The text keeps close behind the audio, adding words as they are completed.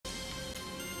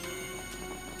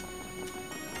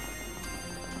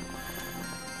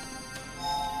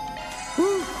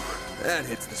That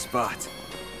hits the spot.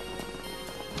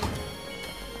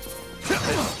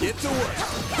 Let's get to work.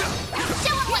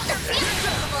 Show them what you're really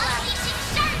capable of. Unleashing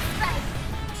Shark Strike.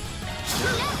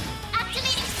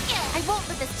 Activating skill. I won't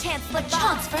let this chance slip by.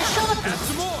 Chance for a shot. Add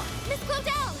some more. Miss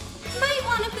Clodell. Might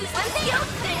want to boost one thing.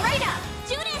 Right up.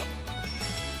 Judith.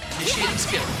 Initiating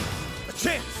skill. A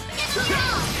chance. It's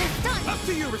wrong. It's done. Up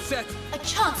to you, Reset. A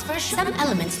chance for a shot. Some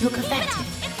elements look effective.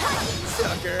 It's coming.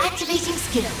 Sucker. Activating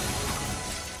skill.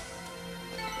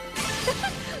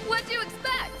 What'd you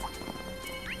expect?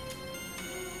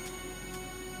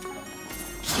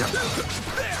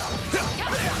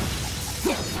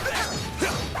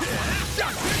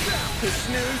 You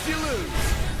snooze, you lose.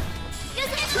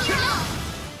 Use it to your own.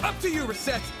 Up to you,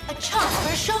 Reset. A chance for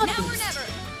a shot. Now or boost. never.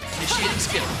 Initiating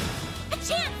skill. A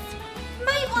chance.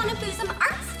 Might want to boost some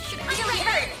arts. You're right,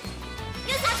 hurt.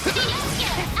 Use activating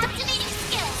skill. Activating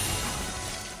skill.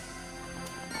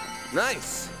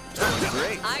 Nice. That was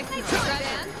great. I think so,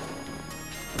 Dan.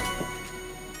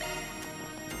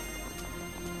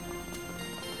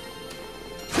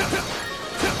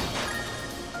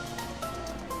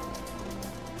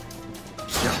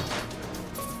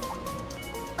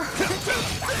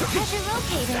 Treasure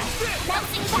located.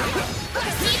 Bouncing back.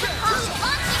 Receive the call.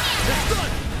 Launching It's in.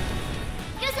 done.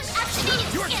 Use an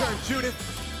activating Your skill. turn, Judith.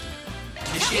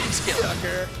 Initiating skill.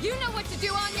 Sucker. You know what to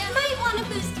do, Anya. Might want to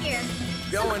boost here.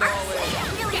 Going all in.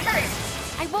 It really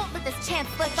hurts. I won't let this chance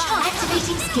slip by.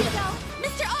 Activating skill.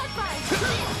 Mr.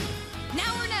 Al-Fayed.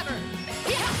 Now or never.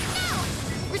 Now.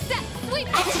 Reset. Sweep.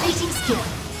 Activating skill.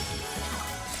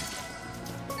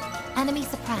 Enemy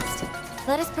suppressed.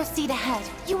 Let us proceed ahead.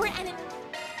 You were enemy.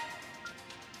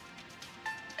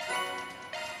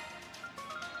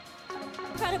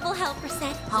 Incredible help,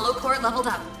 Reset. Hollow core leveled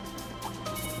up.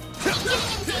 Beginning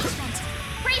engagement.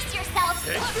 Brace yourselves.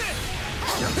 Take this.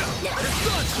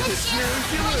 Hit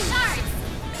snooze, you Play lose. shards.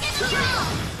 Get your own.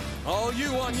 All you,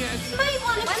 Agnes. Might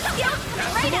want to boost here.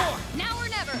 Have Right some up. more. Now or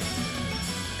never.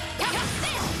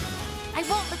 I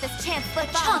won't let this chance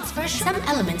slip by. Chance for a shot. Some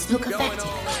elements look Going effective.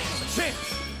 all in.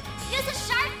 Chance. Use a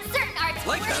sharp. Certain arts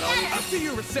Like work that, Ollie. better. Up to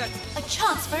you, Reset. A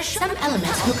chance for a shot. Some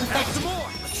elements look Have some effective. more.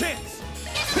 A chance.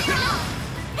 Get your own.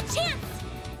 A chance.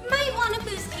 Might want to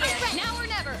boost here. Now or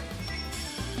never.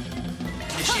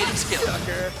 Initiating skill.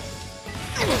 Sucker.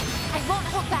 I won't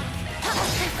hold back. Have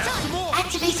some more.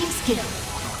 Activating skill.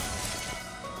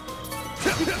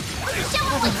 Show them what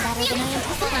Better you're than I really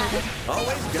anticipated.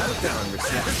 Always got it down,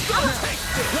 Reset.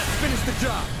 Let's finish the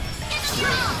job. Get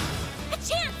strong. A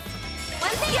chance.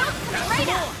 One thing out. Have Right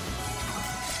some up.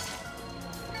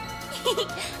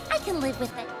 I can live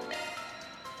with it.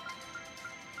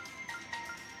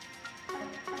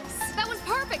 That was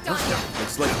perfect, Anya.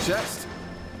 Looks like a chest.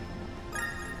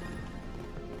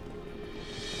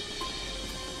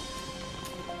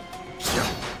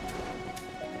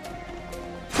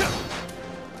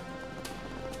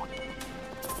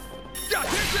 Now,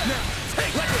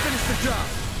 let's finish the job.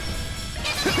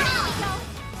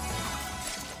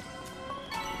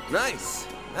 Nice.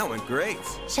 That went great.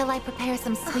 Shall I prepare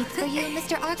some sweets for you,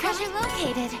 Mr. Arkwright? Treasure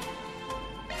located.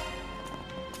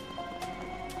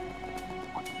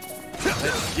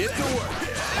 Let's get to work.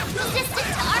 Resistant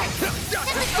to art.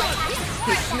 Physical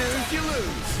attacks. Snooze, you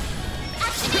lose.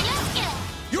 Activating skill.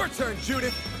 Your turn,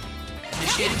 Judith.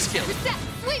 Initiating skill. Reset.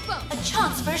 Sweep them. A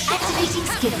chance for a shot. Activating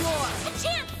skill. A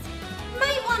chance.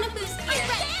 Might want to boost here.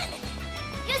 Again.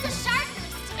 Use a sharp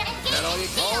boost. That all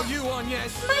Engaging you, shield.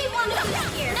 Agnes. Might want to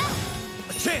boost here. No.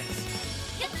 A chance.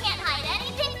 You can't hide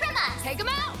anything from us. Take them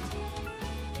out.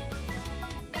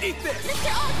 Eat this.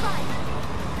 Mr. Al-Fayed.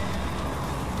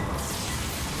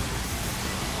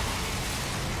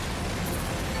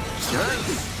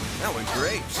 Nice. That went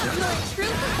great. You're a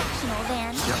true professional,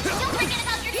 Van. Don't forget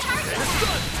about your target.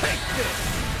 Done. Take this.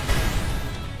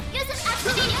 Use an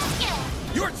activating skill.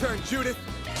 Your turn, Judith.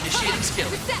 Initiating skill.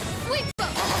 Reset. Sweep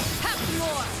them. Have some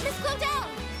more. Miss Clodell.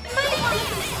 Might want to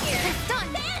boost here. It's done.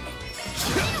 Van.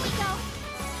 There we go.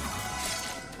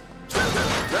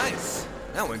 Nice.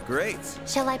 That went great.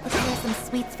 Shall I prepare some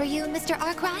sweets for you, Mr.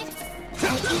 Arkwright?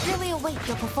 I eagerly await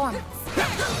your performance.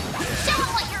 Show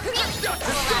them what you're really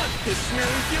capable of. You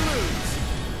snooze, you lose.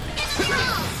 Get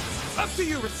strong. Up to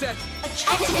you, Reset.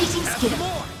 Activating Have skill. some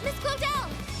more. Miss Clodell.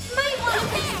 Might want to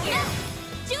boost here.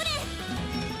 Judith.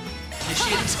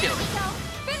 Initiating skill. There we go.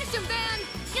 Finish him, Van.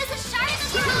 Use a sharp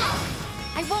skill.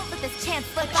 I won't let this chance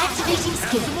slip by. Activating Have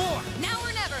skill. some more. Now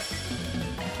or never.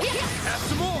 Have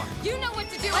some more. You know what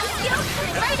to do. Have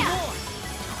Right some up. more.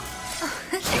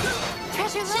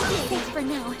 Treasure located. For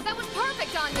now. That was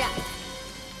perfect, Anya.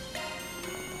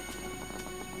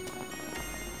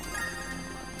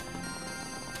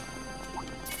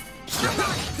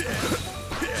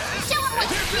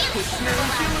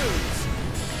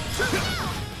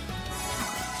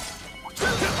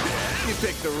 You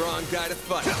picked the wrong guy to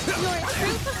fight. You're a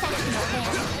true professional,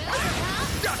 man.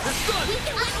 Dr. Sun! We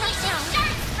can unleash our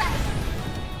shark strike!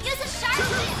 Use a shark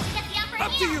twist to get the upper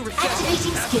Up hand! to you, Reset.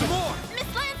 Activating Have skill. some more.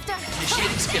 Miss Lancer!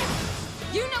 Initiating skill.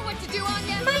 You know what to do,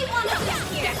 Anya! Might want to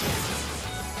boost here!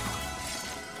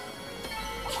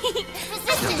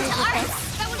 Resistant to art!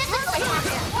 That was perfect!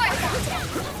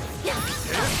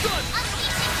 Sun!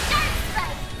 Unleashing shark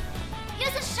strike!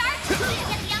 Use a shark twist to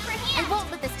get the upper hand! I won't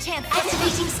let this chance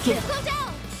Activating skill. Slow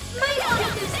down! Might want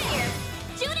to boost here!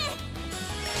 Judith!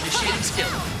 Initiating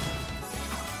skill.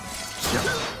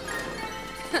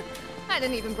 I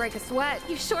didn't even break a sweat.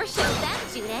 You sure showed that,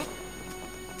 Judith.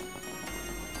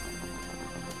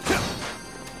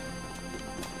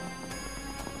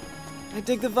 I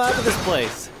dig the vibe of this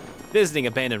place. Visiting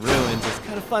abandoned ruins is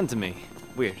kind of fun to me.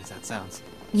 Weird as that sounds.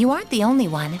 You aren't the only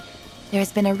one.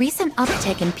 There's been a recent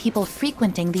uptick in people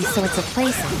frequenting these sorts of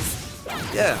places.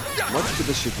 Yeah, much to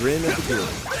the chagrin of the group.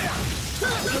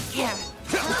 Take care.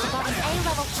 It's about an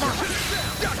A-level threat.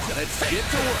 Let's get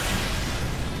to work.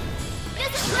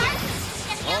 Use a shark twist to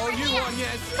get the All upper you, hand!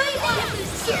 Agnes. Might want to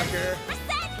boost here! Sucker.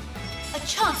 Reset! A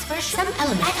chance for some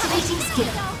element. Activating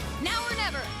skill. Now or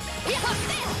never!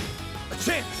 A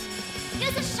chance.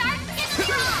 Use a shark to get the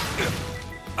wrong!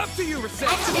 Up to you, Reset.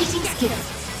 Activating skill.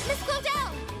 Let's go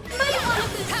down! Might want to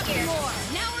boost here! More!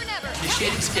 Now or never!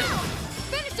 Initiating skill.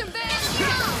 Finish him, Ben!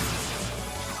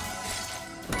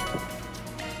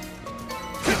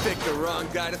 You picked the wrong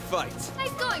guy to fight.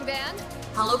 Nice going, Van!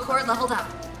 Hollow core leveled up.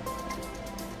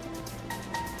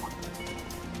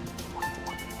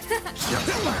 You're a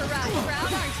rowdy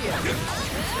crowd, aren't you?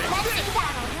 Let's do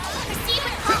battle! Proceed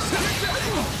with caution!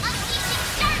 Unleashing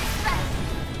shark strike!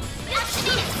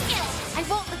 Activating skill! I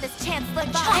won't let this chance slip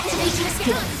by. Activating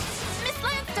skill. Miss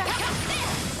Lancer!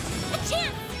 A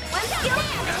chance! One skill!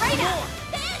 Right up!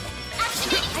 Ben!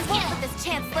 Activating I won't skill! let this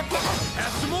chance slip by.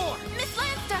 Have some more. Miss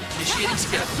Lancer! Initiating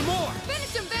skill. Have some more.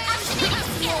 Finish him, Ben! Activating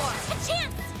skill! A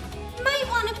chance! Might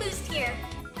want to boost here.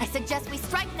 I suggest we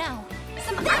strike now.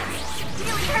 Some arts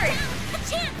really hurt. A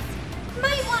chance!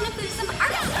 Might want to boost some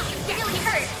arts really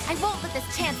hurt. I won't let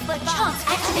this chance slip by. Chance.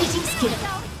 Activating skill.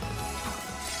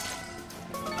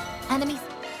 Enemies.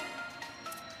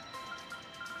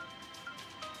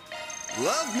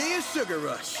 Love me a sugar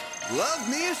rush. Love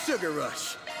me a sugar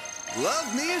rush.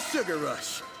 Love me a sugar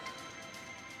rush.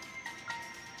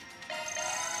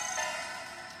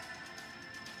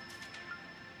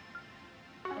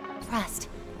 Pressed.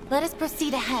 Let us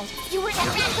proceed ahead. You were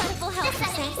incredible help,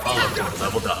 Sensei.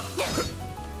 Leveled up.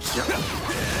 Show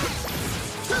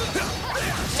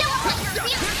us what you're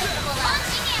really capable of.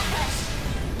 Launching ambush.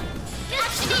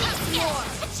 Activating skill.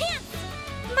 A chance.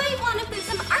 Might want to boost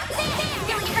some arts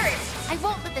really hurt. I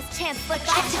won't let this chance slip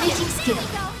by. Activating skill.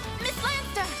 Miss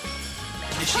Lancer.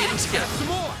 Initiating skill. Some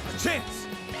more. A chance.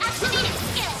 Activating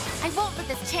skill. I won't let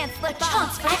this chance slip by.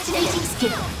 Chance for activating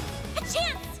skill. A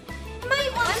chance.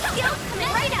 Might want to skill coming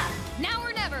right up. Now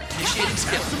or never. Initiating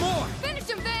skill. Some more. Finish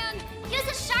him, Van. Use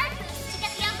a shark boost to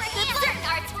get the upper hand. Certain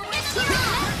arts will win the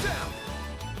round. Down.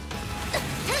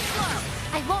 Too slow.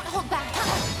 I won't hold back.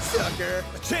 Sucker.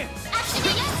 A chance.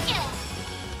 Activating skill.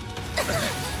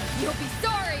 You'll be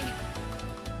sorry.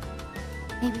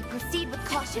 Maybe proceed with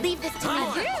caution. Leave this to me.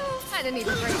 I didn't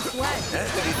even break a sweat.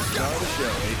 That's the star of the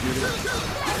show, eh, Judith?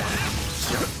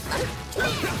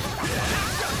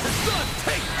 Sun,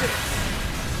 take this.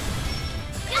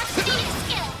 Activating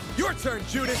skill. Your turn,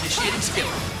 Judith. Initiating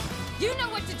skill. You know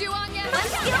what to do, Anya. One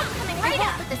skill coming I right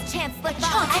won't up. let this chance slip by.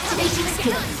 Chance. Activating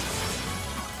skill.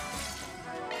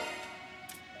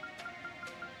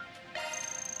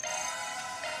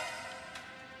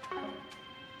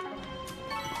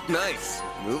 Nice.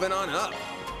 Moving on up.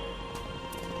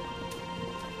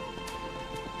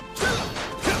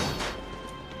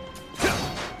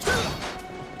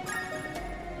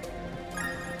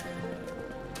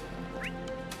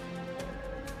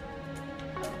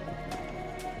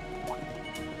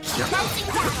 Commencing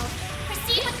battle.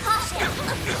 Proceed with caution.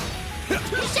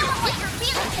 Show them what you're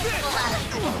really capable of.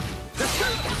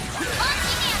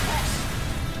 Launching ambush.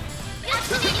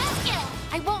 Activating skill.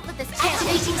 I won't let this chance.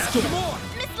 Activating Some skill. more.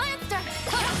 Miss Lancer.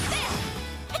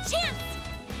 A chance.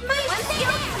 One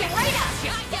skill. Get right up.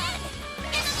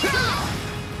 Finish your own.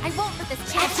 I won't let this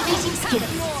chance. Activating skill.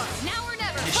 More. Now or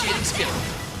never. Initiating skill.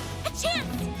 A chance.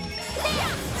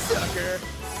 There. Sucker.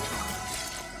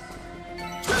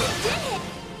 You did it.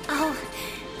 Oh,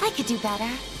 I could do better.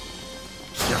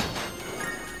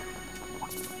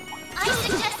 I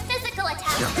suggest physical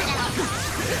attacks for now.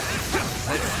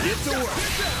 Let's get to work.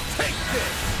 Take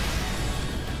this.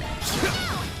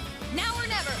 Now or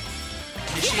never.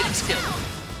 Initiating skill.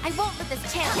 I won't let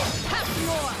this chance. Have some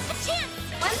more. A chance.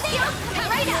 One thing.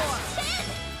 Right up. Stand.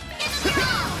 Give us your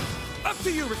all. Up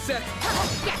to you, Reset.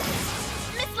 Yes.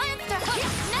 Miss Lancer.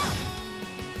 No.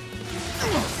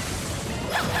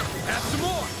 Have some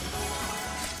more.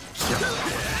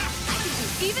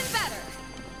 Even better.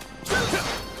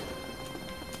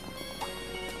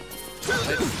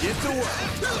 Let's get to work.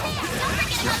 Don't forget about your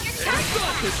sharp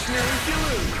attack. The snooze you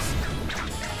lose.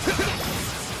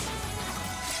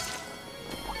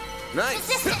 Nice.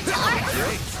 Resistant to art.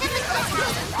 Great. Physical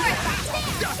attack.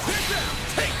 Get down.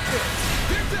 Take this.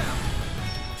 Get down.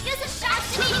 Use a sharp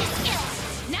activating skill.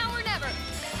 Now or never.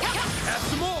 Have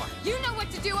some more. You know what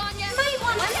to do, Anya. Might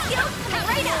want to skill.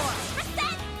 Right up.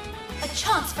 Reset. A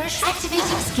chance for a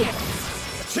activating skill.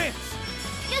 A chance.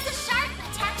 Use a sharp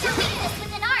attack your weakness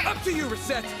with an art. Up to you,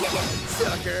 Reset.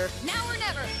 Sucker. Now or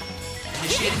never.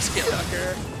 Initiating skill.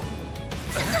 Sucker.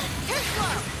 You're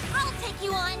slow. I'll take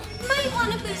you on. Might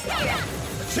want to boost here.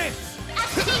 A chance.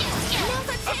 Activating skill. Now's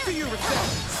our Up chance. to you, Reset.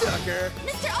 Sucker.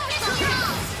 Mr. All.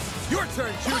 Your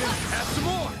turn, Judith. Have some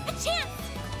more. A chance.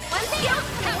 One skill.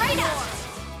 Right up.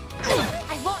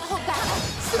 I won't hold back.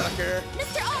 Sucker.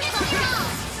 Mr. All.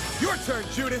 Your turn,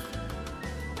 Judith.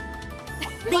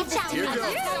 Watch out. Here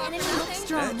goes. Enemy looks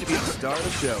strong. That to be the star of the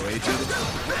show, eh, Judith?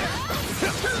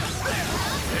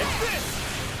 Take this.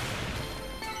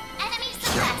 Enemy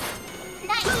suppressed.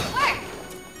 Nice work.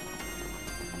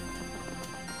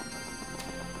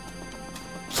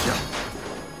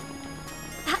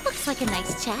 That looks like a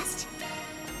nice chest.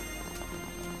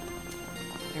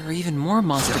 There are even more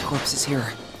monster corpses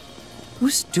here.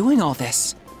 Who's doing all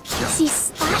this? I see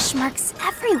splash marks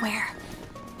everywhere.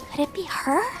 Could it be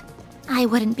her? I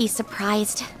wouldn't be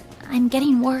surprised. I'm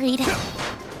getting worried.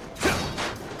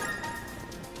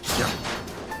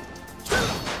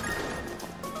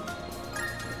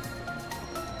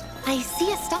 I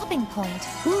see a stopping point.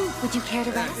 Would you care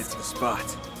to That hits rest? the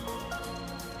spot.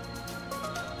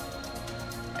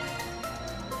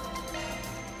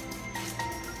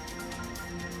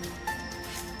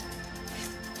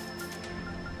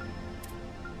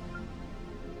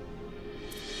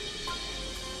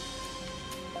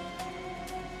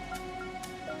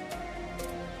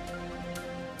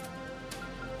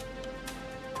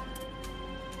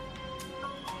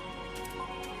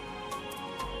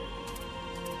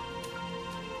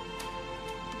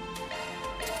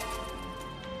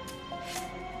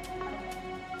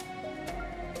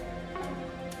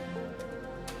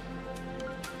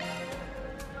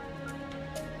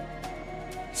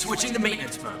 Switching to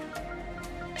maintenance mode.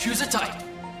 Choose a type.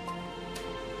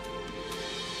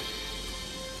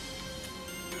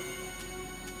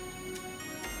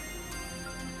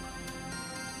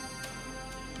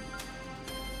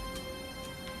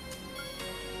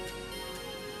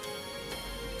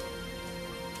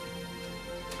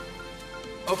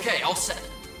 Okay, all set.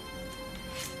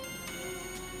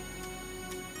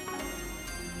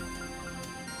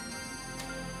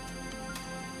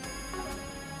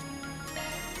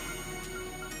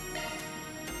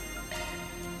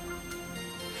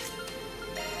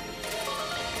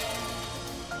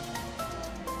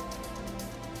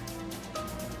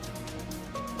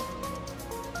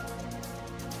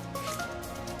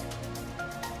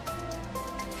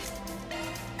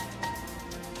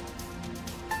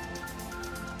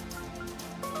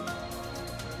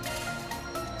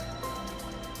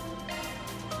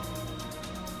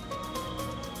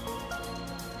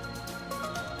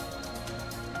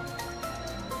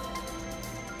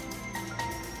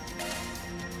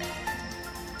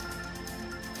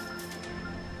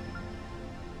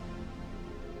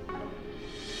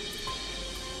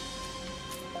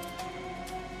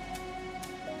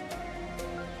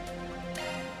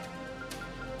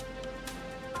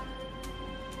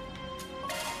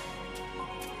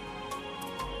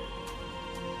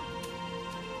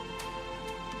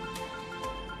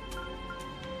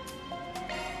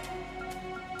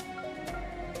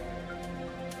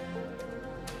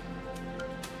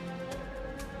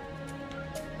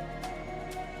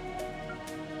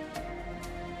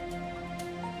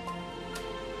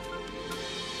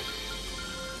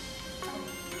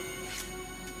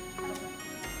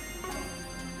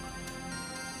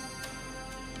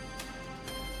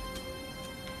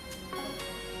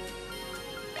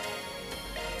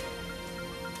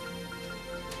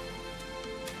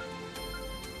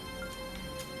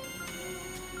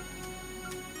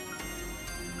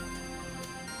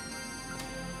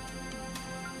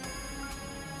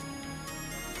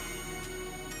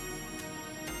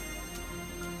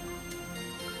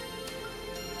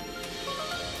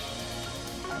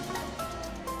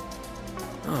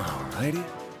 Alrighty.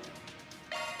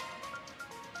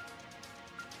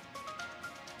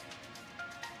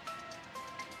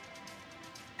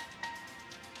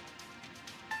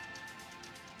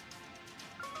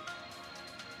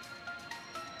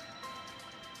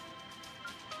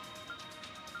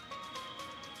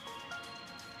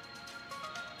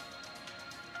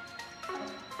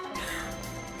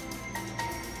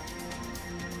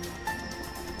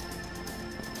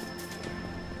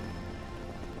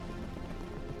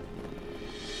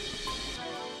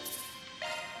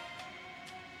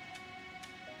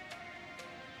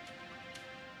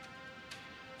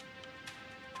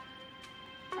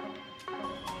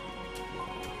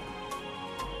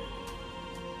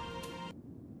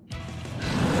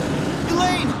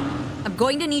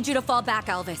 going to need you to fall back,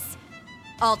 Elvis.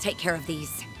 I'll take care of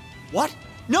these. What?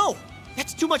 No!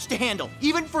 That's too much to handle,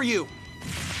 even for you.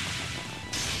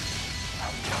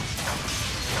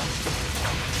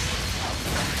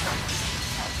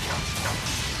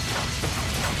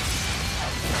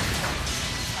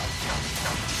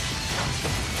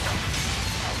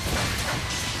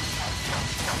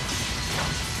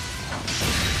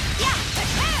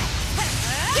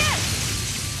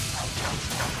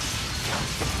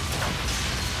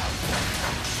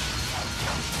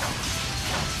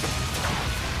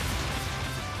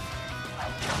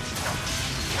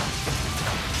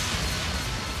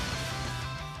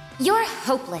 You're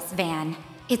hopeless, Van.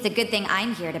 It's a good thing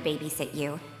I'm here to babysit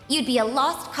you. You'd be a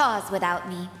lost cause without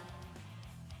me.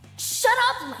 Shut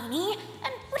up, Lainey!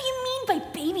 And what do you mean by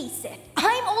babysit?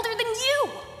 I'm older than you!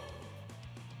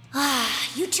 Ah,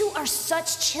 you two are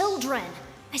such children.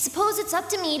 I suppose it's up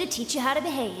to me to teach you how to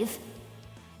behave.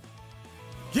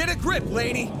 Get a grip,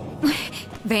 Lainey!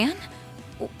 Van?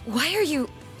 Why are you...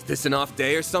 Is this an off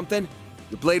day or something?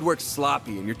 Your blade work's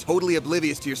sloppy and you're totally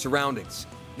oblivious to your surroundings.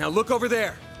 Now look over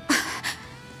there!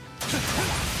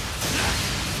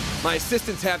 My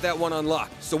assistants have that one on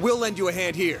lock, so we'll lend you a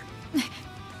hand here.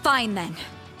 Fine, then.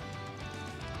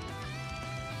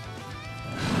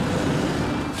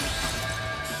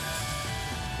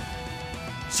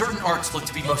 Certain arts look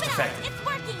to be most effective. It's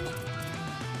working!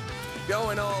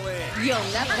 Going all in. You'll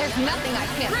never. There's nothing I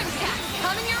can't. Grimcat,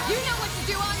 coming here. You know what to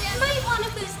do on this. Might want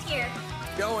to boost here.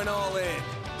 Going all in.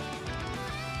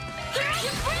 Here you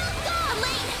go!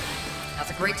 Elaine! That's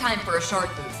a great time for a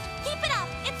short boost. Keep it up!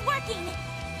 It's working!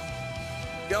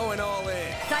 Going all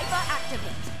in. Cypher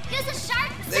activate. Use a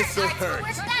sharp. This'll hurt.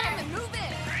 Work better. Move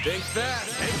in. Think fast.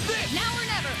 Think thick. Now or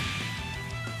never.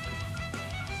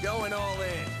 Going all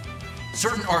in.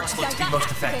 Certain arts look to be most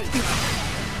effective.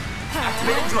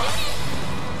 Activate and drop.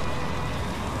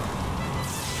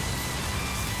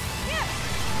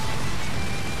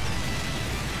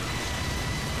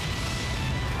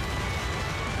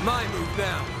 My move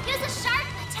now. Use a sharp.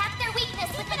 Attack their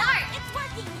weakness with an art. It's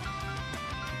working.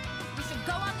 We should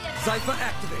go on the attack. Cypher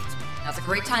activate. Now's a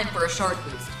great time for a short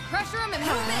boost. Pressure him and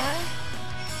move in.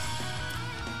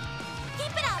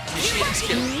 Keep it up. Initiating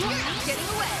skill. You're not getting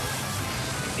away.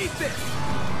 Eat this.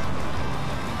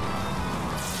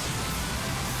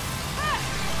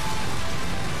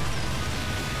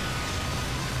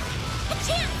 A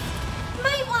chance.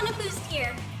 Might want to boost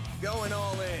here. Going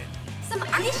all in. Some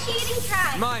initiating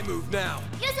try. My move now.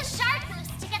 Use a sharp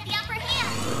boost to get the upper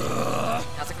hand.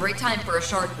 Now's a great time for a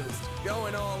short boost.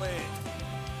 Going all in.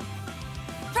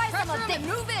 Try some Pressure of him this. and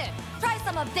move in. Try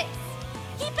some of this.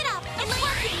 Keep it up. It's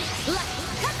working.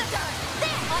 Cut the dart.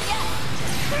 There. Oh yes.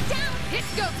 We're down.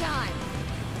 It's go time.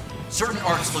 Certain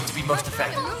arts look to be most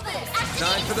effective. Move this.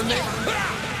 Time for the main.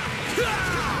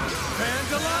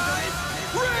 Fans alive.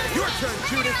 Ready. Your turn,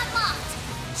 Judith.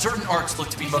 Unlocked. Certain arts look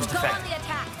to be most Go on effective. the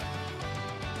attack.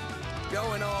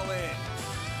 Going all in.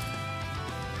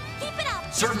 Keep it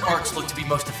up. Certain arts look to be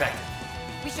most effective.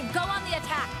 We should go on the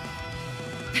attack.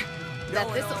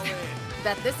 Going all in.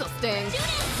 Bet this'll sting.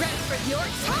 Ready for your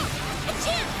turn. A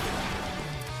chance.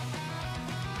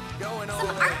 Going all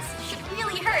Some in. arts should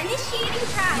really hurt. Initiating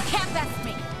try. You can't best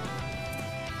me.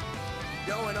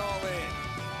 Going all in.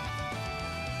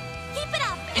 Keep it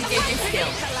up. Engaging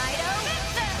skill.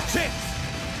 Chance.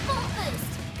 Full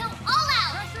boost. Go all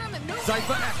out. Pressure him and move.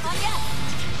 Cypher activate. Oh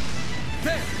yes.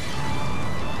 There.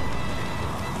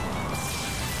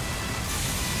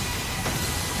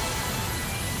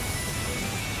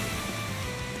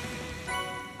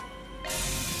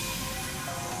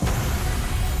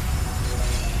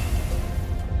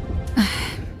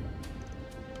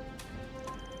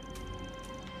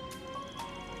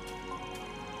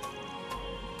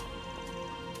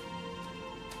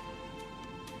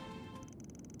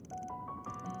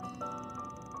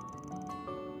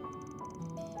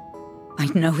 I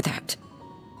know that.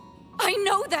 I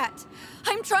know that!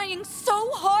 I'm trying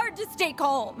so hard to stay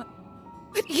calm.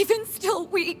 But even still,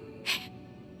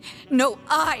 No,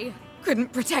 I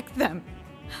couldn't protect them.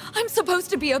 I'm supposed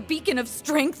to be a beacon of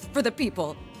strength for the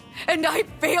people. And I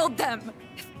failed them.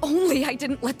 If only I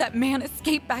didn't let that man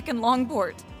escape back in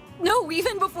Longport. No,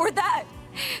 even before that.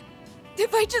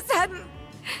 If I just hadn't...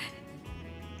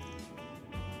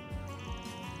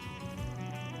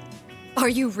 Are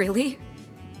you really?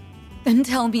 Then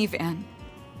tell me, Van.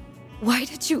 Why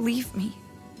did you leave me?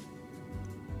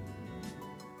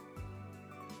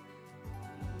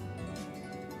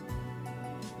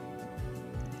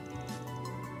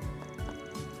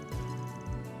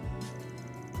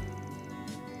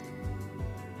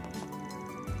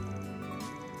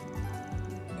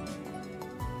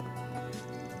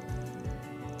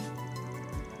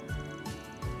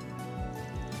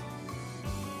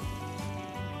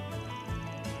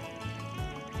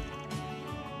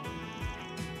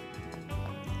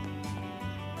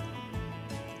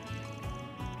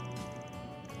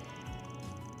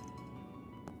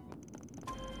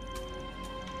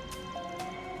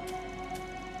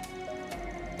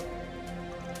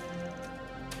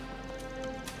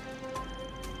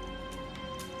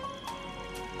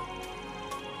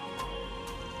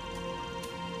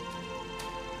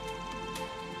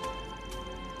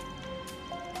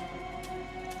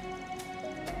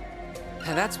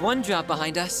 That's one job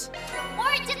behind us.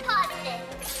 Or deposited.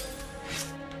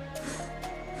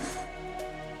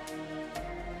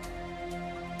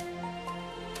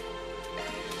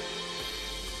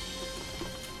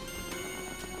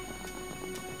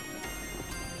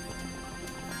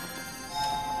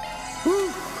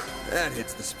 Whew, that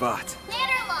hits the spot.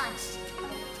 Planner launched.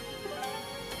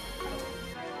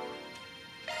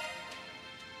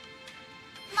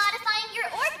 Modifying your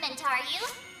orbment, are you?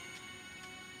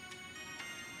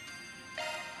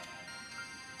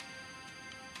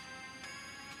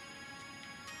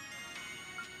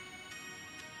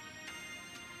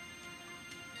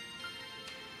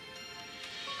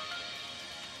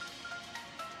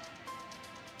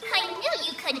 I knew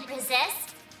you couldn't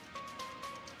resist.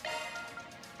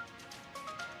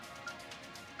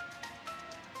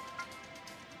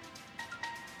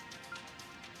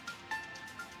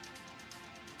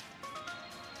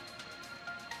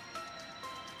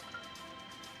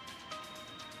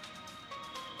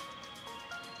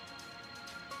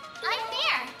 I'm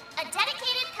there, a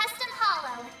dedicated custom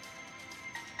hollow.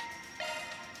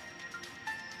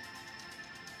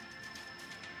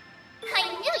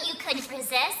 I knew you couldn't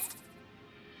resist.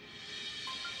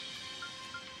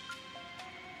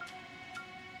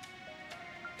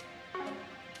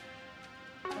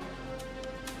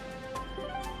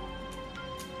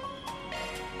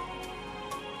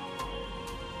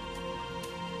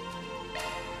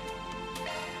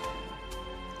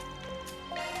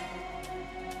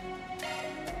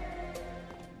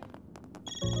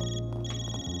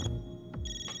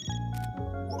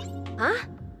 Huh?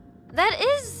 That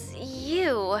is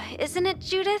you, isn't it,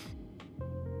 Judith?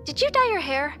 Did you dye your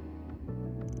hair?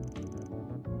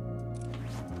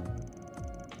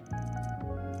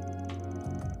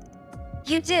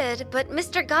 You did, but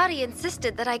Mr. Gotti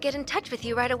insisted that I get in touch with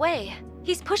you right away.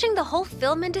 He's pushing the whole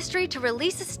film industry to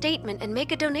release a statement and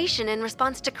make a donation in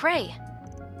response to Cray.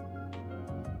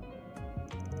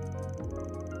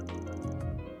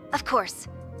 Of course.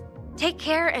 Take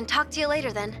care and talk to you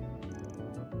later then.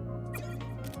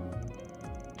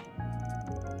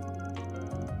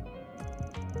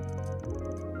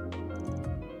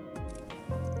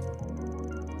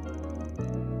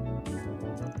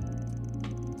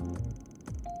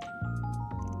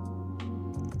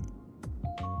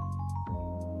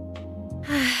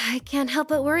 I can't help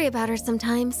but worry about her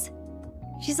sometimes.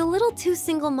 She's a little too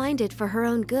single-minded for her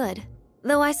own good.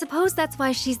 Though I suppose that's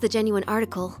why she's the genuine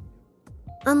article.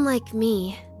 Unlike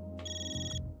me.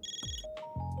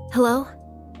 Hello?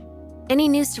 Any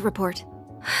news to report?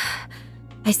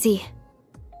 I see.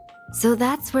 So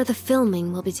that's where the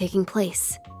filming will be taking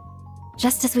place.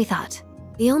 Just as we thought.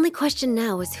 The only question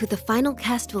now is who the final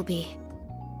cast will be.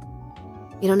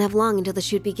 We don't have long until the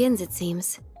shoot begins, it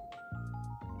seems.